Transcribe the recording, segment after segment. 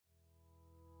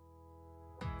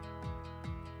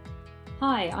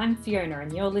Hi, I'm Fiona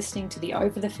and you're listening to the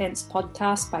Over the Fence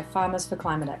podcast by Farmers for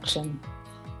Climate Action.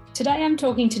 Today I'm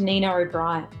talking to Nina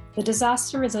O'Brien, the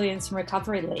Disaster Resilience and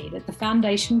Recovery Lead at the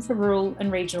Foundation for Rural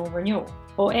and Regional Renewal,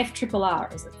 or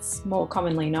FRRR as it's more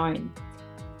commonly known.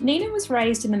 Nina was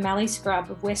raised in the Mallee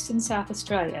Scrub of Western South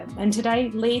Australia and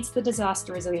today leads the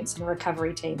Disaster Resilience and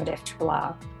Recovery team at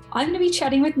FRRR. I'm going to be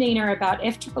chatting with Nina about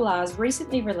FRRR's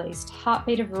recently released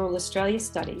Heartbeat of Rural Australia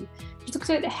study, which looks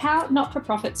at how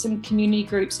not-for-profits and community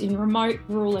groups in remote,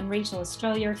 rural and regional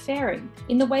Australia are faring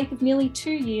in the wake of nearly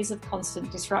 2 years of constant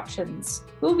disruptions.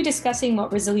 We'll be discussing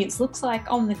what resilience looks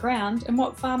like on the ground and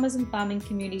what farmers and farming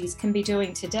communities can be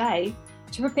doing today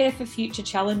to prepare for future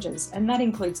challenges, and that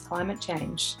includes climate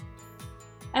change.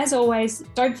 As always,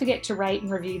 don't forget to rate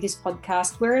and review this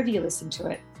podcast wherever you listen to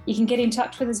it. You can get in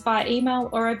touch with us via email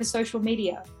or over social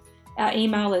media. Our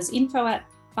email is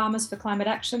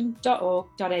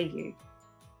info@farmersforclimateaction.org.au.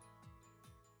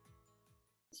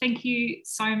 Thank you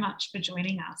so much for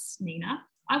joining us, Nina.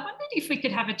 I wondered if we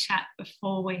could have a chat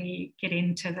before we get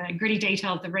into the gritty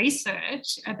detail of the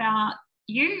research about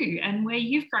you and where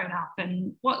you've grown up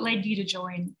and what led you to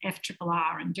join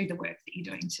FRRR and do the work that you're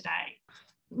doing today.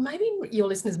 Maybe your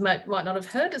listeners might not have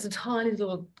heard, it's a tiny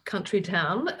little country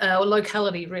town, or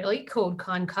locality really, called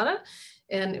Kynecutter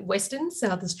in Western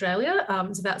South Australia.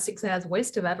 It's about 6 hours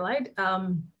west of Adelaide. It's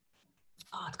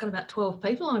got about 12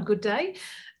 people on a good day.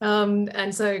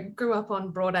 And so grew up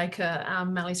on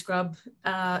broadacre Mallee Scrub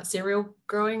cereal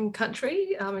growing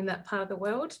country in that part of the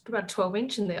world, about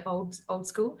 12-inch in the old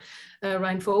school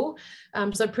rainfall.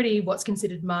 So pretty what's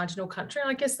considered marginal country.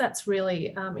 And I guess that's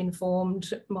really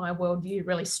informed my worldview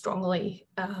really strongly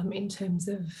in terms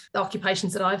of the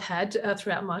occupations that I've had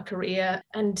throughout my career.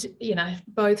 And, you know,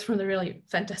 both from the really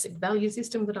fantastic value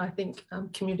system that I think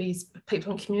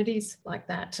people in communities like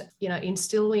that, you know,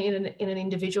 instill in an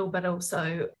individual, but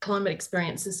also climate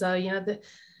experiences. So, you know,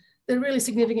 the really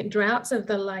significant droughts of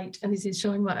the late, and this is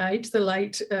showing my age, the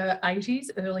late 80s,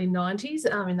 early 90s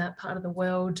in that part of the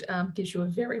world gives you a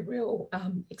very real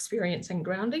experience and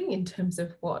grounding in terms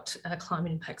of what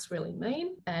climate impacts really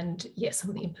mean. And yes,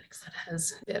 some of the impacts that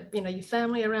has, you know, your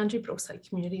family around you, but also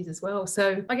communities as well.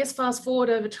 So I guess fast forward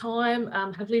over time,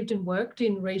 have lived and worked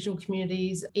in regional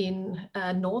communities in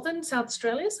northern South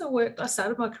Australia. So I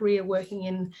started my career working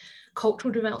in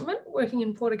cultural development, working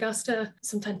in Port Augusta,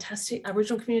 some fantastic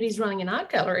Aboriginal communities, running an art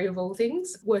gallery of all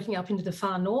things, working up into the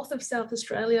far north of South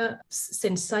Australia,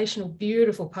 sensational,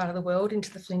 beautiful part of the world,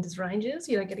 into the Flinders Ranges,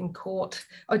 you know, getting caught.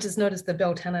 I just noticed the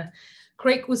Beltana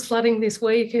Creek was flooding this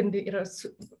week, and you know, it's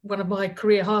one of my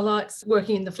career highlights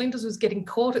working in the Flinders was getting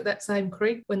caught at that same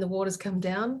creek when the waters come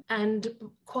down. And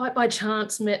quite by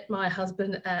chance met my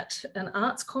husband at an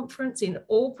arts conference in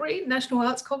Albury, National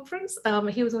Arts Conference.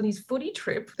 He was on his footy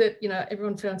trip that, you know,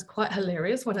 everyone found quite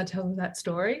hilarious when I tell them that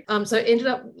story. So ended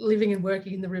up living and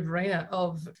working in the Riverina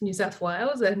of New South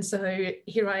Wales. And so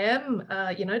here I am,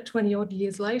 20 odd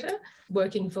years later,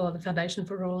 working for the Foundation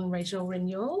for Rural and Regional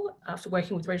Renewal after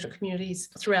working with regional communities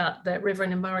throughout the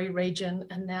Riverina Murray region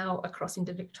and now across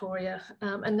into Victoria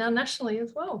and now nationally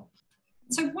as well.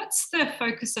 So what's the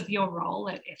focus of your role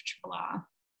at FRRR?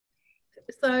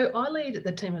 So I lead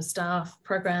the team of staff,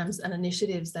 programs and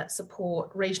initiatives that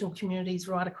support regional communities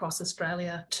right across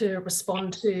Australia to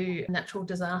respond to natural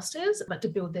disasters, but to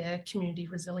build their community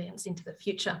resilience into the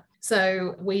future.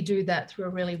 So we do that through a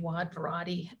really wide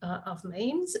variety of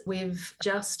means. We've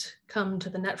just come to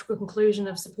the natural conclusion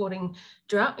of supporting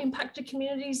drought impacted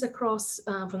communities across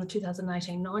from the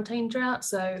 2018-19 drought.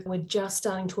 So we're just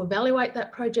starting to evaluate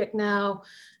that project now.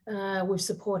 We've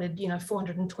supported,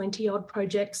 420 odd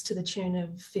projects to the tune of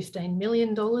 $15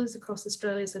 million across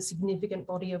Australia. So significant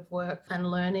body of work and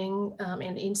learning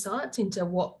and insights into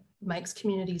what makes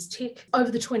communities tick.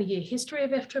 Over the 20-year history of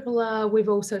FRRR, we've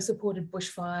also supported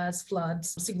bushfires,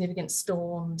 floods, significant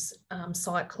storms,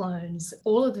 cyclones,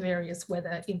 all of the various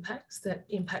weather impacts that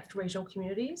impact regional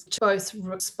communities, to both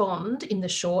respond in the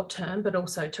short term, but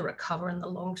also to recover in the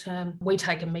long term. We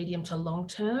take a medium to long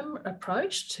term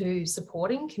approach to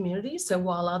supporting communities. So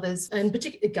while others, and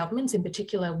particularly governments in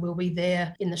particular, will be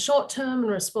there in the short term and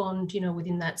respond,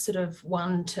 within that sort of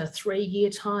 1 to 3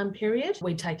 year time period,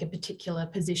 we take a particular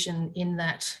position in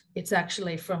that it's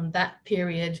actually from that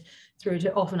period through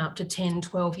to often up to 10,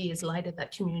 12 years later,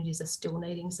 that communities are still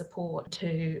needing support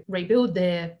to rebuild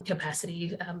their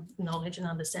capacity, knowledge and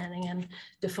understanding, and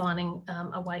defining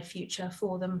a way future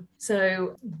for them.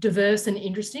 So diverse and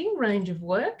interesting range of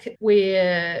work,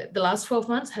 where the last 12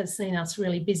 months has seen us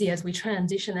really busy as we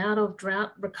transition out of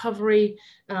drought recovery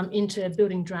into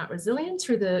building drought resilience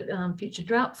through the Future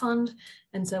Drought Fund.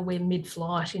 And so we're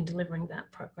mid-flight in delivering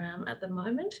that program at the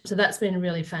moment. So that's been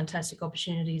really fantastic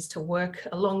opportunities to work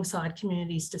alongside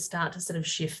communities to start to sort of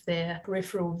shift their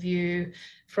peripheral view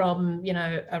from,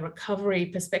 a recovery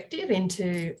perspective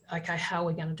into, okay, how are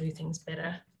we going to do things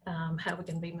better? How we're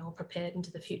going to be more prepared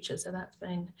into the future. So that's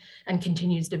been and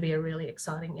continues to be a really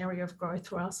exciting area of growth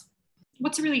for us.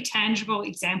 What's a really tangible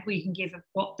example you can give of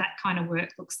what that kind of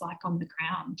work looks like on the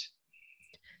ground?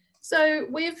 So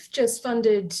we've just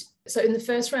funded, so in the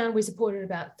first round, we supported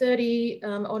about 30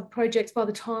 odd projects. By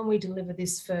the time we deliver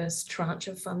this first tranche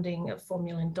of funding of $4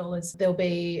 million, there'll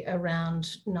be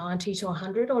around 90 to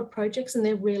 100 odd projects, and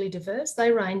they're really diverse.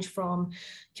 They range from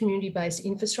community-based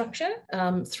infrastructure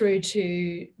through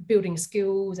to building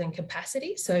skills and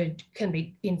capacity. So it can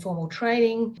be informal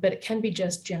training, but it can be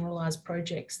just generalised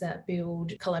projects that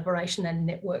build collaboration and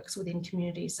networks within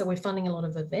communities. So we're funding a lot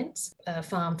of events,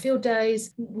 farm field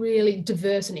days, really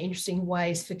diverse and interesting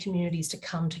ways for communities to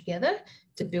come together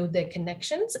to build their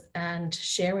connections and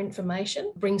share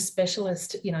information, bring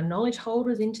specialist, knowledge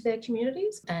holders into their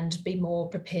communities and be more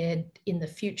prepared in the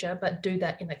future, but do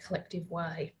that in a collective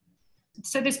way.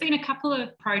 So there's been a couple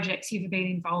of projects you've been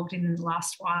involved in the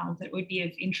last while that would be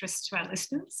of interest to our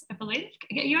listeners, I believe.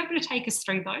 Are you able to take us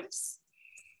through those?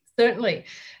 Certainly.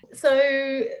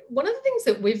 So one of the things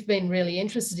that we've been really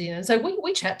interested in, and so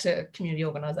we chat to community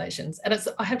organisations, and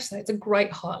I have to say it's a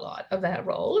great highlight of our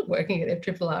role of working at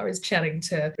FRRR is chatting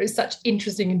to such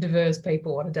interesting and diverse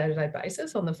people on a day-to-day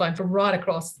basis on the phone from right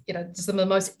across, some of the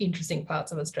most interesting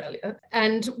parts of Australia.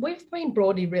 And we've been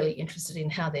broadly really interested in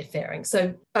how they're faring.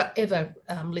 So ever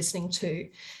listening to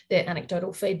their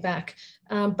anecdotal feedback.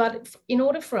 But in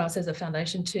order for us as a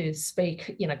foundation to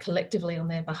speak, collectively on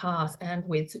their behalf and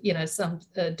with, some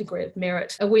degree of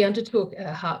merit, we undertook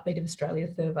a Heartbeat of Australia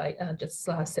survey just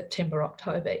last September,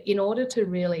 October, in order to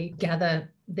really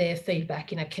gather their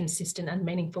feedback in a consistent and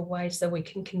meaningful way so we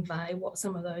can convey what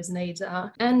some of those needs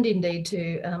are, and indeed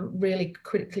to really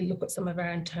critically look at some of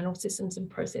our internal systems and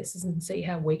processes and see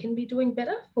how we can be doing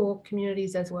better for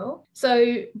communities as well.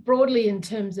 So broadly, in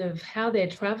terms of how they're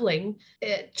travelling,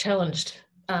 challenged,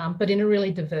 but in a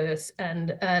really diverse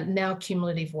and now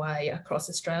cumulative way across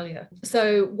Australia.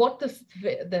 So what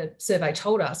the survey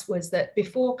told us was that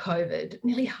before COVID,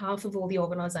 nearly half of all the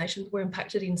organisations were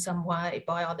impacted in some way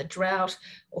by either drought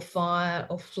or fire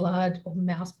or flood or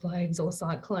mouse plagues or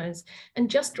cyclones. And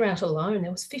just drought alone, there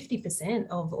was 50%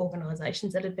 of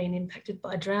organisations that had been impacted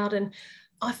by drought. And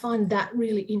I find that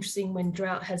really interesting when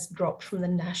drought has dropped from the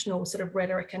national sort of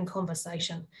rhetoric and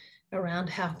conversation around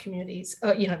how communities,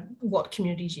 what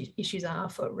communities' issues are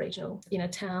for regional,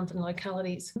 towns and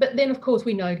localities. But then, of course,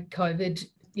 we know COVID,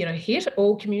 hit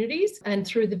all communities, and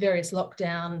through the various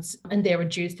lockdowns and their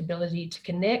reduced ability to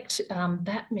connect,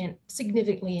 that meant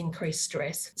significantly increased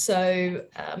stress. So,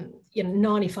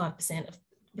 95% of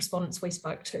respondents we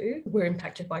spoke to were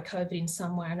impacted by COVID in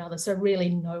some way or another. So really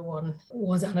no one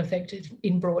was unaffected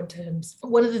in broad terms.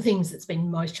 One of the things that's been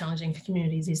most challenging for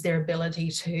communities is their ability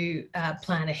to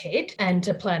plan ahead and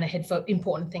to plan ahead for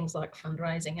important things like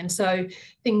fundraising. And so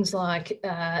things like,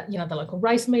 the local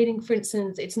race meeting, for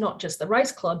instance, it's not just the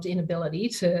race club's inability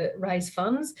to raise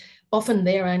funds. Often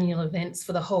their annual events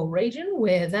for the whole region,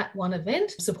 where that one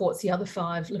event supports the other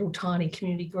 5 little tiny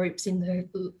community groups in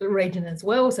the region as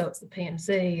well. So it's the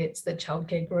PNC, it's the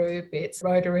childcare group, it's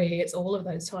Rotary, it's all of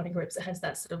those tiny groups that has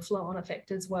that sort of flow-on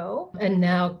effect as well. And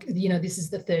now, this is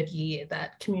the 3rd year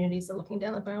that communities are looking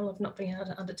down the barrel of not being able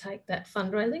to undertake that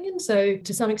fundraising. And so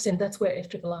to some extent, that's where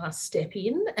FRRR step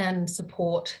in and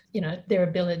support, their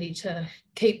ability to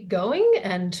keep going,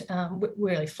 and we're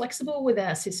really flexible with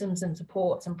our systems and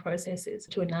supports and processes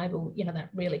to enable, that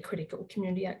really critical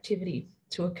community activity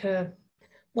to occur.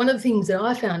 One of the things that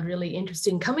I found really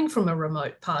interesting coming from a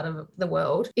remote part of the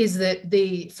world is that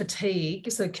the fatigue,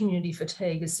 so community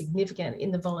fatigue is significant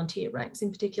in the volunteer ranks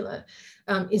in particular,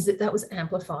 is that was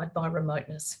amplified by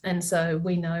remoteness. And so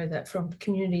we know that from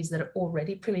communities that are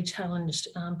already pretty challenged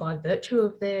by virtue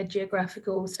of their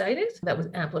geographical status, that was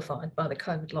amplified by the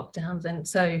COVID lockdowns. And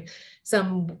so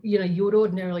you would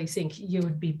ordinarily think you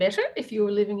would be better if you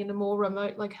were living in a more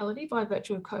remote locality by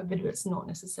virtue of COVID, but it's not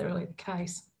necessarily the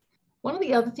case. One of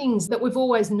the other things that we've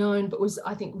always known, but was,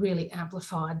 I think, really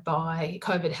amplified by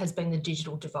COVID has been the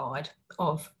digital divide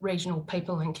of regional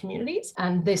people and communities.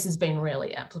 And this has been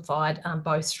really amplified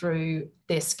both through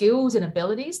their skills and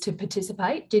abilities to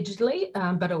participate digitally,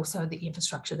 but also the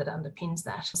infrastructure that underpins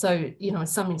that. So, in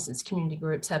some instances, community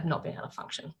groups have not been able to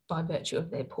function by virtue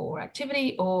of their poor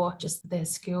activity or just their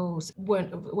skills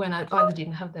either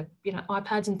didn't have the,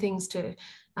 iPads and things to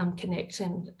connect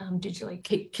and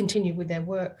digitally continue with their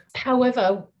work.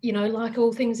 However, like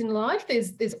all things in life,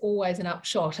 there's always an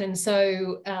upshot. And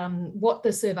so what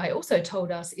the survey also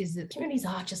told us is that communities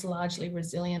are just largely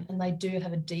resilient and they do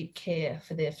have a deep care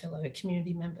for their fellow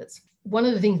community members. One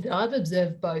of the things that I've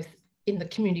observed both in the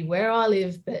community where I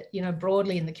live, but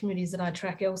broadly in the communities that I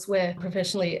track elsewhere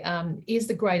professionally, is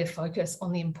the greater focus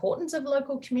on the importance of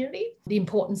local community, the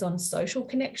importance on social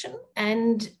connection,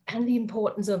 and the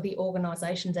importance of the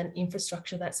organisations and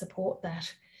infrastructure that support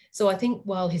that. So I think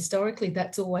while historically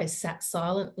that's always sat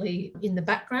silently in the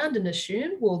background and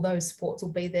assumed, well, those supports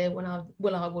will be there when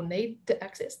I will need to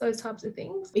access those types of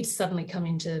things, it's suddenly come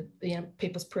into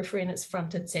people's periphery and it's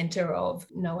front and centre of,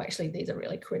 no, actually these are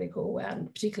really critical,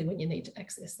 and particularly when you need to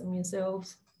access them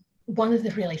yourselves. One of the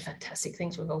really fantastic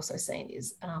things we've also seen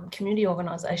is community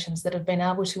organisations that have been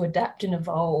able to adapt and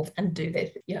evolve and do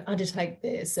undertake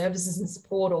their services and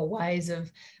support or ways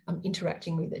of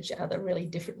interacting with each other really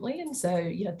differently. And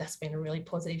so, that's been a really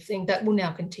positive thing that will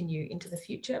now continue into the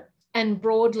future. And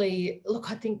broadly, look,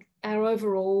 I think our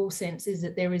overall sense is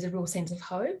that there is a real sense of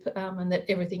hope and that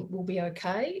everything will be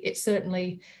okay. It's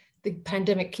certainly, the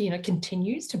pandemic,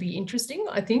 continues to be interesting,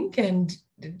 I think, and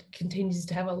it continues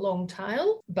to have a long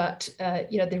tail, but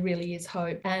there really is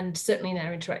hope. And certainly in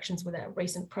our interactions with our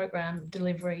recent program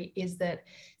delivery is that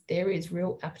there is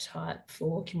real appetite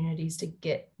for communities to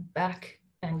get back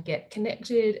and get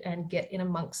connected and get in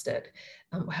amongst it.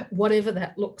 Whatever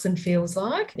that looks and feels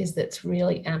like, is that's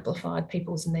really amplified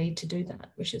people's need to do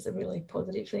that, which is a really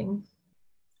positive thing.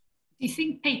 Do you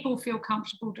think people feel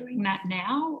comfortable doing that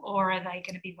now, or are they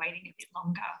going to be waiting a bit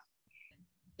longer?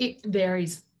 It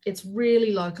varies. It's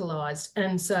really localised.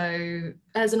 And so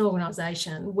as an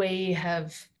organisation, we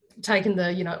have taken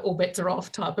the, all bets are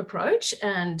off type approach,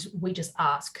 and we just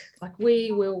ask. Like,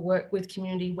 we will work with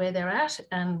community where they're at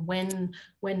and when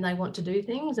they want to do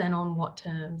things and on what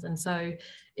terms. And so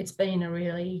it's been a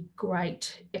really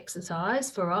great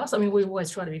exercise for us. I mean, we always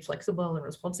try to be flexible and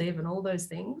responsive and all those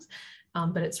things.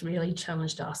 But it's really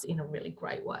challenged us in a really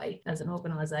great way as an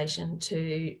organisation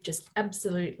to just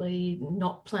absolutely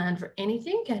not plan for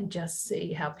anything and just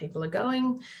see how people are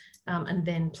going, and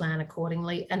then plan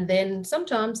accordingly. And then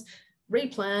sometimes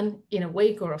replan in a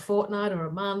week or a fortnight or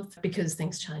a month because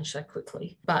things change so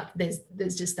quickly. But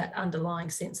there's just that underlying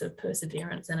sense of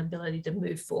perseverance and ability to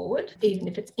move forward, even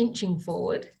if it's inching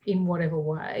forward in whatever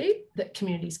way that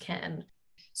communities can.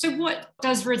 So what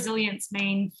does resilience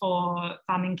mean for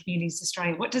Farming Communities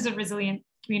Australia? What does a resilient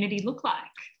community look like?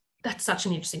 That's such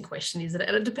an interesting question, isn't it?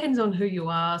 And it depends on who you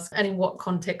ask and in what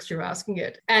context you're asking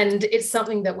it. And it's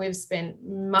something that we've spent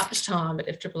much time at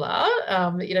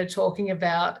FRRR, talking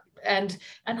about. And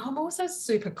I'm also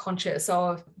super conscious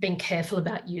of being careful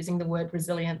about using the word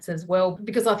resilience as well,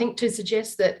 because I think to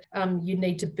suggest that you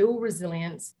need to build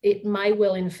resilience, it may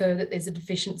well infer that there's a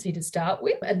deficiency to start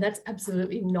with. And that's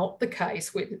absolutely not the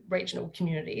case with regional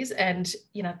communities. And,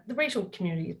 the regional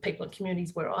communities, people in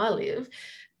communities where I live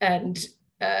and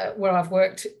where I've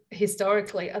worked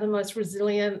historically are the most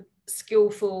resilient,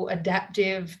 skillful,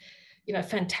 adaptive,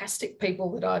 fantastic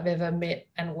people that I've ever met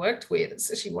and worked with.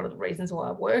 It's actually one of the reasons why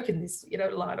I work in this,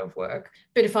 line of work.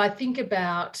 But if I think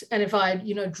about, and if I,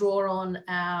 draw on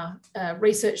our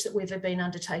research that we've been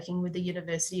undertaking with the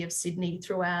University of Sydney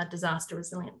through our disaster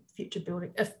resilient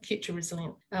future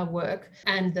resilient work,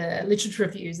 and the literature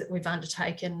reviews that we've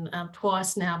undertaken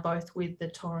twice now, both with the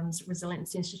Torrens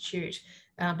Resilience Institute,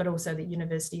 but also the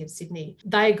University of Sydney.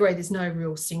 They agree there's no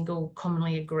real single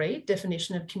commonly agreed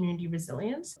definition of community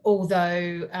resilience,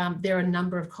 although there are a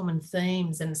number of common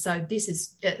themes. And so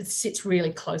it sits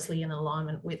really closely in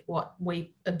alignment with what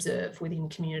we observe within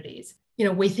communities.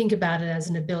 We think about it as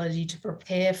an ability to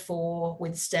prepare for,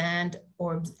 withstand,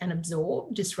 and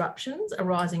absorb disruptions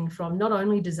arising from not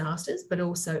only disasters, but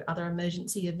also other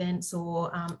emergency events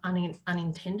or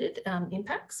unintended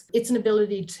impacts. It's an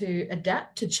ability to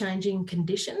adapt to changing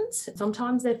conditions.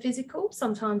 Sometimes they're physical,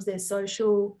 sometimes they're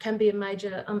social, can be a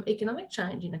major economic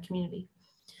change in a community.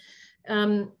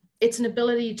 It's an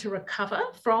ability to recover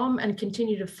from and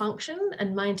continue to function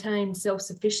and maintain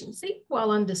self-sufficiency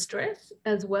while under stress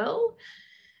as well.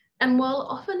 And while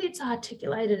often it's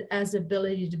articulated as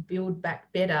ability to build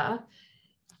back better,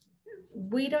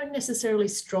 we don't necessarily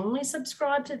strongly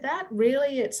subscribe to that.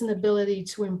 Really, it's an ability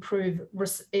to improve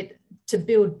it, to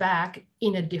build back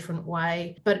in a different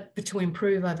way, but to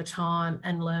improve over time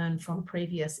and learn from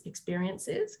previous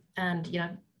experiences and,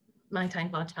 maintain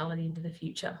vitality into the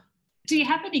future. Do you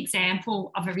have an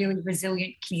example of a really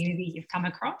resilient community you've come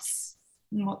across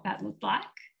and what that looked like?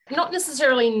 Not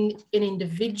necessarily in an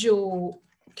individual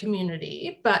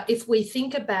community, but if we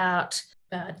think about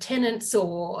tenets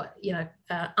or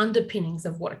underpinnings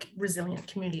of what a resilient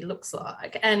community looks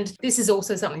like, and this is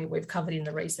also something that we've covered in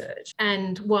the research,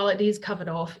 and while it is covered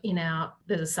off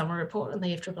there's a summary report on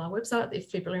the FRRR website.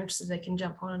 If people are interested, they can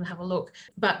jump on and have a look.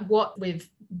 But what we've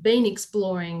been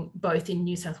exploring both in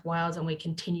New South Wales and we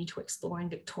continue to explore in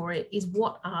Victoria is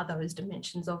what are those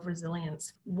dimensions of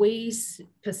resilience. We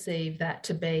perceive that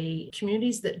to be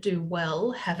communities that do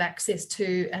well have access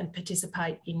to and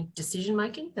participate in decision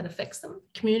making that affects them.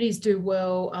 Communities do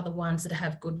well are the ones that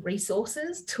have good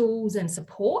resources, tools and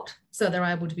support, so they're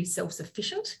able to be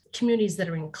self-sufficient. Communities that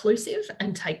are inclusive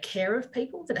and take care of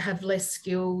people, that have less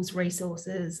skills,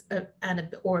 resources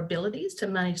or abilities to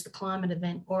manage the climate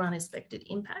event or unexpected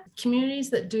impact. Communities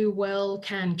that do well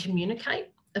can communicate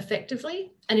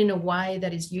effectively and in a way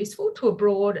that is useful to a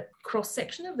broad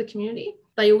cross-section of the community.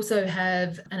 They also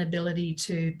have an ability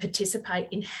to participate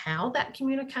in how that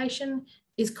communication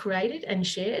is created and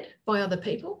shared by other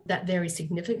people. That varies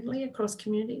significantly across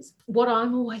communities. What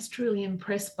I'm always truly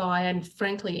impressed by, and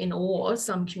frankly in awe,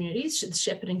 some communities, the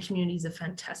Shepparton community is a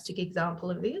fantastic example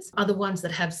of this, are the ones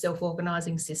that have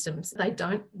self-organising systems. They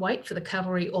don't wait for the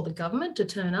cavalry or the government to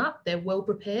turn up. They're well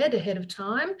prepared ahead of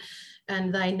time,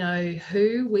 and they know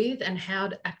who, with, and how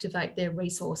to activate their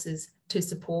resources to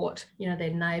support,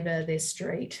 their neighbour, their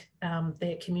street,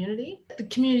 their community. The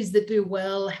communities that do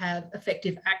well have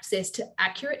effective access to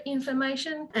accurate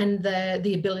information and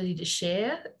the ability to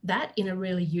share that in a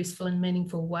really useful and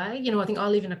meaningful way. I think I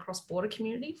live in a cross-border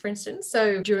community, for instance.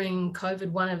 So during COVID,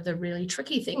 one of the really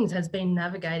tricky things has been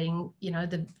navigating,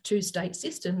 the two state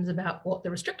systems about what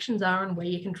the restrictions are and where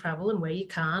you can travel and where you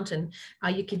can't, and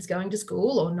are your kids going to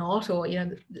school or not, or,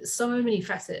 so many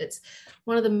facets.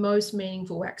 One of the most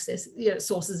meaningful access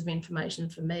sources of information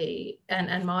for me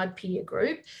and my peer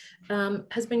group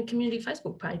has been community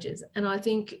Facebook pages. And I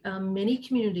think many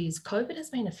communities, COVID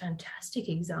has been a fantastic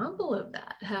example of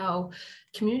that, how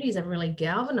communities are really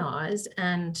galvanised.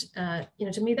 And,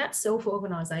 to me, that's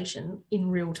self-organisation in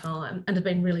real time and has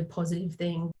been a really positive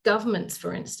thing. Governments,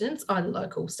 for instance, either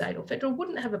local, state or federal,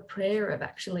 wouldn't have a prayer of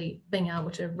actually being able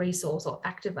to resource or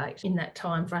activate in that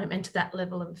time frame and to that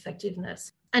level of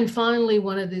effectiveness. And finally,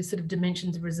 one of the sort of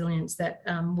dimensions of resilience that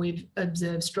we've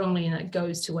observed strongly, and it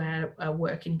goes to our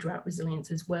work in drought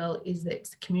resilience as well, is that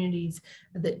communities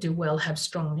that do well have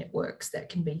strong networks that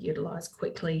can be utilised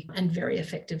quickly and very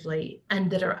effectively, and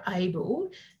that are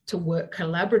able to work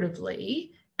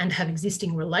collaboratively and have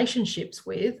existing relationships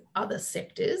with other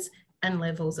sectors and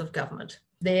levels of government.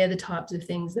 They're the types of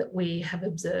things that we have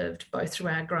observed both through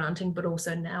our granting but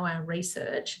also now our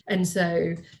research. And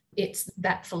so it's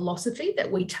that philosophy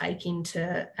that we take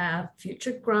into our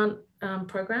future grant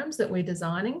programs that we're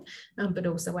designing, but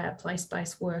also our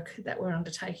place-based work that we're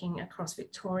undertaking across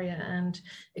Victoria and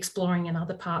exploring in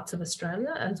other parts of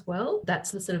Australia as well.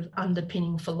 That's the sort of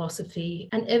underpinning philosophy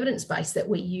and evidence base that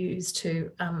we use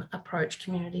to approach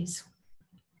communities.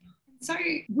 So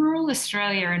rural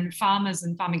Australia and farmers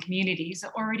and farming communities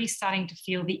are already starting to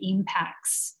feel the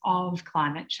impacts of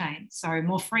climate change. So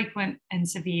more frequent and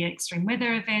severe extreme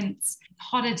weather events,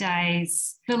 hotter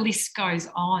days, the list goes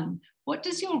on. What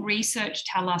does your research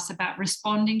tell us about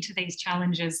responding to these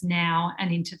challenges now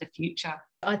and into the future?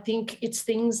 I think it's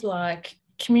things like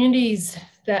communities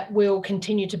that will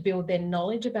continue to build their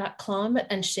knowledge about climate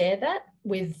and share that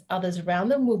with others around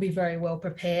them will be very well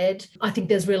prepared. I think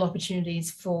there's real opportunities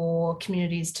for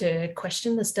communities to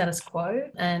question the status quo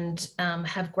and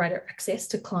have greater access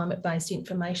to climate-based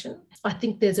information. I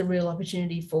think there's a real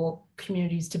opportunity for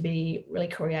communities to be really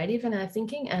creative in our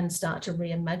thinking and start to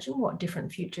reimagine what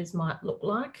different futures might look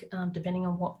like, depending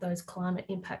on what those climate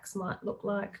impacts might look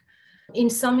like. In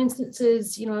some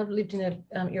instances, I've lived in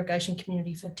an irrigation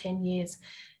community for 10 years.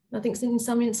 I think in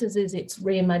some instances it's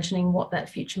reimagining what that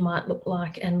future might look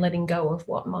like and letting go of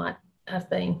what might have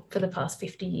been for the past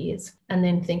 50 years and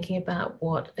then thinking about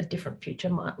what a different future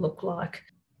might look like.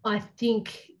 I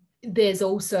think there's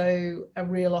also a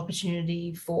real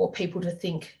opportunity for people to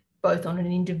think both on an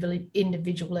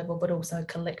individual level but also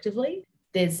collectively.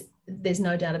 There's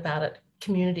no doubt about it.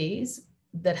 Communities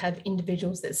that have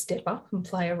individuals that step up and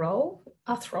play a role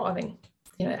are thriving.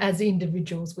 As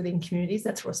individuals within communities,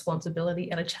 that's a responsibility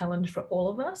and a challenge for all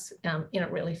of us in a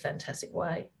really fantastic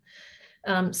way.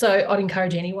 So I'd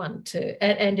encourage anyone to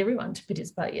and everyone to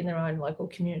participate in their own local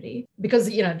community, because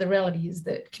the reality is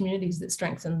that communities that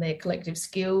strengthen their collective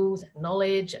skills and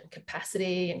knowledge and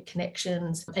capacity and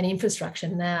connections and infrastructure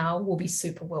now will be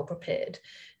super well prepared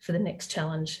for the next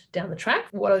challenge down the track,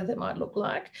 whatever that might look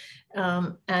like.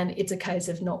 And it's a case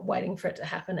of not waiting for it to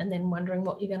happen and then wondering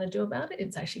what you're going to do about it.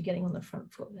 It's actually getting on the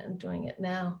front foot and doing it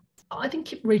now. I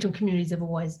think regional communities have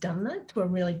always done that to a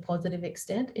really positive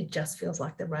extent. It just feels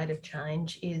like the rate of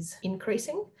change is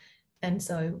increasing. And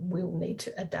so we'll need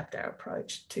to adapt our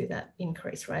approach to that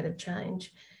increased rate of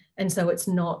change. And so it's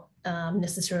not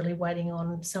necessarily waiting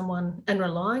on someone and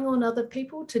relying on other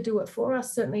people to do it for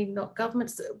us. Certainly not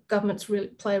governments. Governments really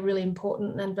play a really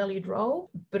important and valued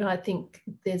role. But I think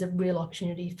there's a real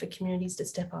opportunity for communities to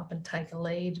step up and take a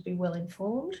lead, be well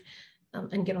informed,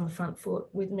 and get on the front foot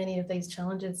with many of these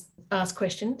challenges. Ask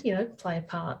questions, play a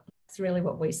part. It's really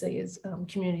what we see as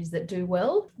communities that do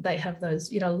well. They have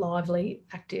those, lively,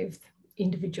 active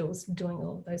individuals doing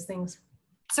all of those things.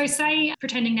 So say,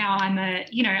 pretending now I'm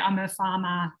a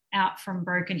farmer out from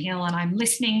Broken Hill, and I'm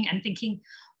listening and thinking,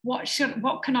 what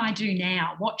can I do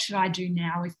now? What should I do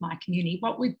now with my community?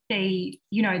 What would be,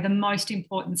 the most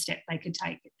important step they could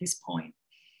take at this point?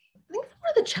 I think one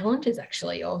of the challenges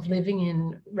actually of living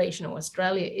in regional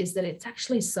Australia is that it's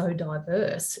actually so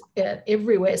diverse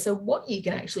everywhere. So what you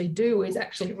can actually do is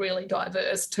actually really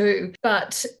diverse too.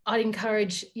 But I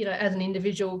encourage, as an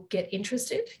individual, get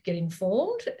interested, get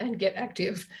informed and get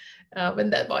active.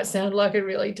 And that might sound like a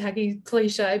really tacky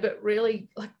cliche, but really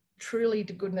truly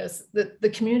to goodness, that the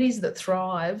communities that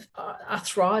thrive are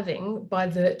thriving by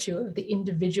virtue of the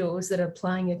individuals that are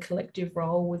playing a collective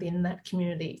role within that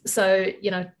community. So,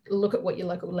 look at what your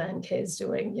local land care is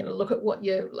doing, look at what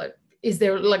is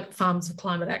there Farmers for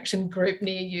Climate Action group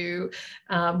near you?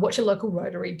 What's your local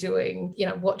Rotary doing?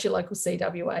 What's your local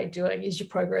CWA doing? Is your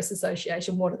Progress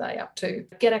Association, what are they up to?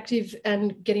 Get active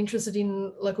and get interested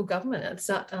in local government and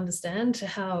start to understand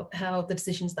how the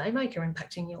decisions they make are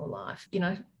impacting your life.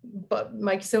 But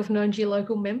make yourself known to your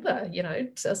local member,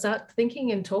 so start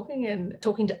thinking and talking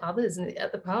to others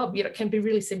at the pub. It can be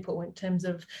really simple in terms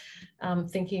of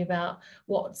thinking about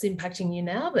what's impacting you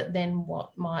now, but then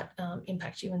what might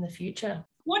impact you in the future.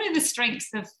 What are the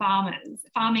strengths of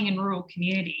farming in rural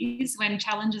communities when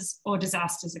challenges or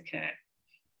disasters occur?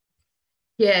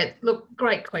 Yeah, look,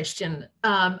 great question.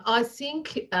 I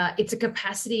think it's a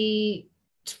capacity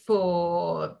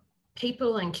for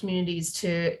people and communities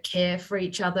to care for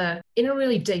each other in a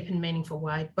really deep and meaningful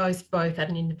way, both at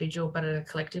an individual but at a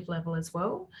collective level as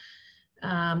well.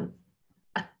 I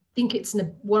think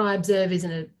what I observe is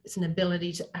it's an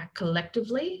ability to act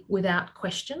collectively without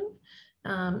question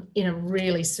in a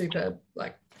really super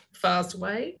fast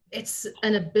way. It's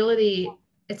an agility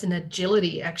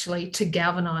actually to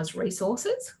galvanise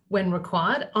resources when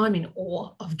required. I'm in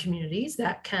awe of communities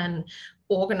that can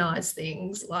organise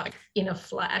things in a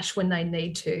flash when they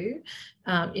need to,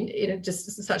 in just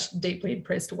such a deeply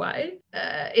impressed way.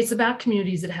 It's about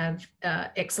communities that have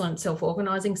excellent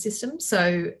self-organising systems,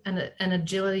 so an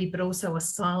agility, but also a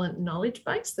silent knowledge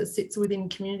base that sits within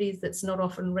communities that's not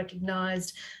often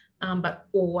recognised, but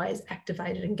always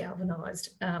activated and galvanised,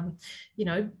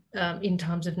 in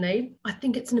times of need. I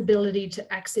think it's an ability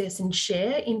to access and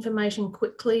share information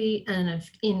quickly and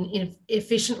in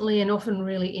efficiently and often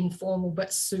really informal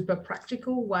but super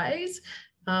practical ways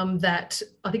that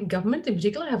I think government in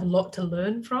particular have a lot to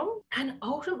learn from. And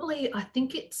ultimately, I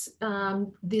think it's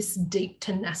this deep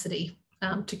tenacity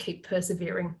to keep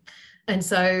persevering. And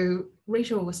so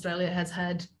regional Australia has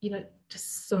had,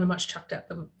 just so much chucked at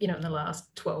them, in the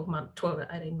last 12 to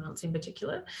 18 months in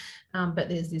particular. But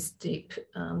there's this deep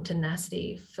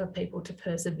tenacity for people to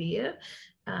persevere.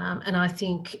 And I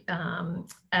think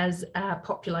as our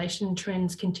population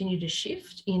trends continue to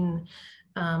shift in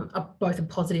both a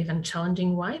positive and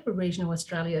challenging way for regional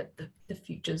Australia, the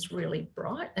future's really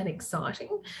bright and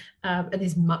exciting. And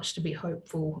there's much to be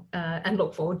hopeful and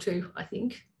look forward to, I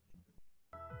think.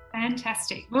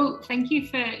 Fantastic. Well, thank you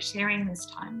for sharing this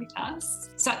time with us.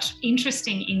 Such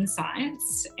interesting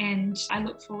insights, and I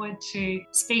look forward to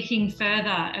speaking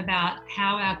further about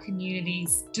how our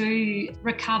communities do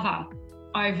recover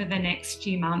over the next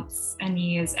few months and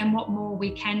years, and what more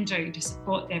we can do to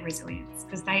support their resilience,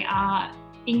 because they are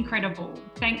incredible.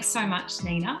 Thanks so much,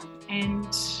 Nina,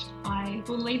 and I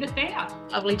will leave it there.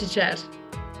 Lovely to chat.